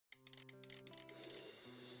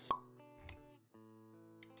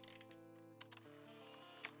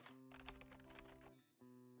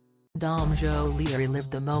Joly relived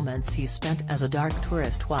the moments he spent as a dark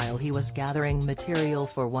tourist while he was gathering material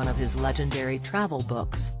for one of his legendary travel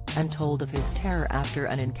books, and told of his terror after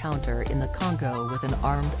an encounter in the Congo with an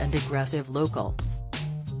armed and aggressive local.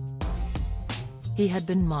 He had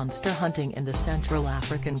been monster hunting in the Central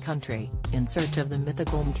African country, in search of the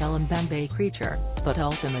mythical Mkelembembe creature, but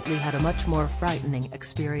ultimately had a much more frightening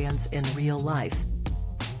experience in real life.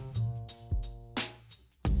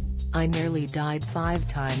 "I nearly died 5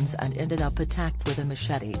 times and ended up attacked with a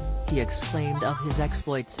machete," he exclaimed of his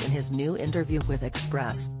exploits in his new interview with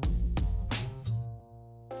Express.co.uk.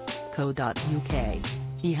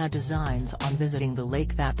 He had designs on visiting the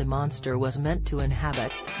lake that the monster was meant to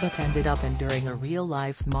inhabit, but ended up enduring a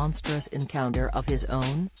real-life monstrous encounter of his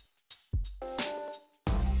own.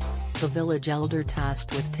 The village elder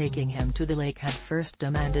tasked with taking him to the lake had first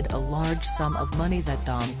demanded a large sum of money that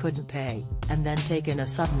Dom couldn't pay, and then taken a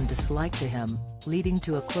sudden dislike to him, leading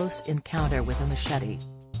to a close encounter with a machete.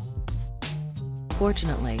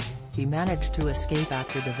 Fortunately, he managed to escape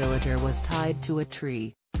after the villager was tied to a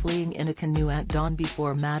tree, fleeing in a canoe at dawn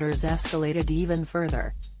before matters escalated even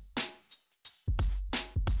further.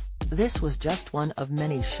 This was just one of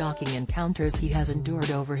many shocking encounters he has endured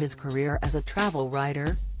over his career as a travel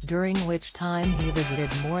writer, during which time he visited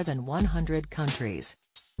more than 100 countries.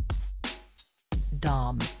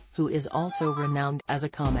 Dom, who is also renowned as a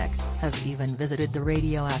comic, has even visited the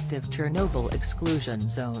radioactive Chernobyl exclusion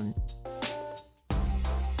zone.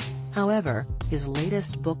 However, his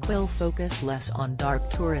latest book will focus less on dark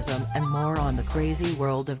tourism and more on the crazy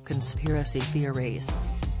world of conspiracy theories.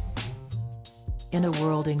 In a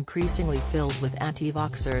world increasingly filled with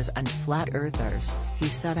anti-vaxxers and flat-earthers, he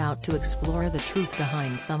set out to explore the truth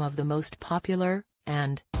behind some of the most popular,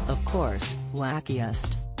 and, of course,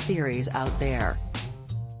 wackiest, theories out there.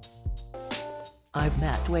 "I've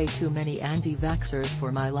met way too many anti-vaxxers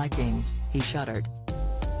for my liking," he shuddered.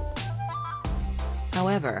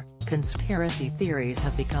 However, conspiracy theories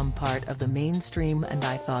have become part of the mainstream, and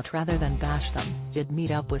I thought rather than bash them, I'd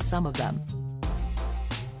meet up with some of them.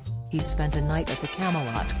 He spent a night at the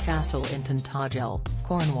Camelot Castle in Tintagel,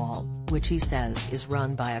 Cornwall, which he says is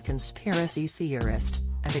run by a conspiracy theorist,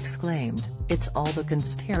 and exclaimed, "It's all the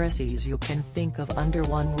conspiracies you can think of under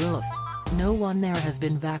one roof. No one there has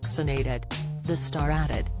been vaccinated." The star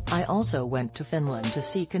added, "I also went to Finland to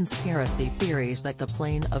see conspiracy theories that the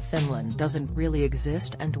plane of Finland doesn't really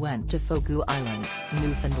exist, and went to Foku Island,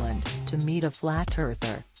 Newfoundland, to meet a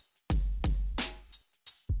flat-earther."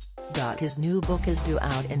 His new book is due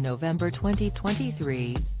out in November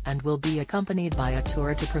 2023, and will be accompanied by a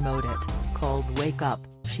tour to promote it, called Wake Up,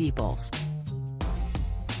 Sheeples.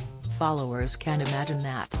 Followers can imagine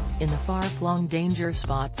that, in the far-flung danger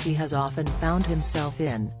spots he has often found himself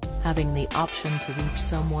in, having the option to reach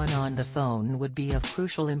someone on the phone would be of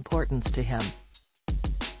crucial importance to him.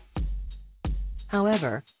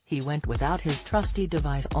 However, he went without his trusty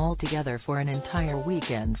device altogether for an entire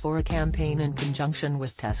weekend for a campaign in conjunction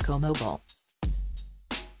with Tesco Mobile.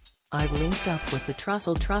 "I've linked up with the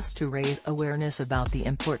Trussell Trust to raise awareness about the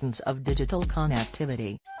importance of digital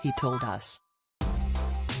connectivity," he told us.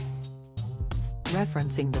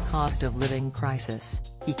 Referencing the cost of living crisis,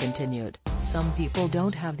 he continued, "Some people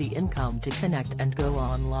don't have the income to connect and go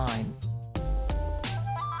online."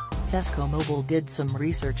 Tesco Mobile did some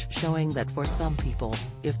research showing that for some people,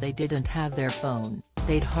 if they didn't have their phone,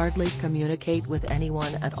 they'd hardly communicate with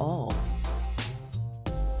anyone at all.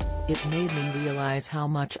 "It made me realize how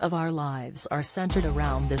much of our lives are centered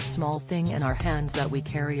around this small thing in our hands that we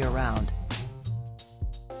carry around.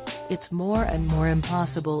 It's more and more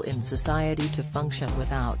impossible in society to function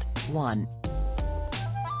without one."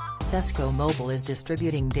 Tesco Mobile is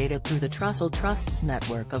distributing data through the Trussell Trust's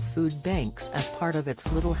network of food banks as part of its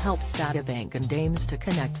Little Helps databank, and aims to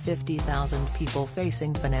connect 50,000 people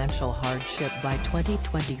facing financial hardship by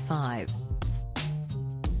 2025.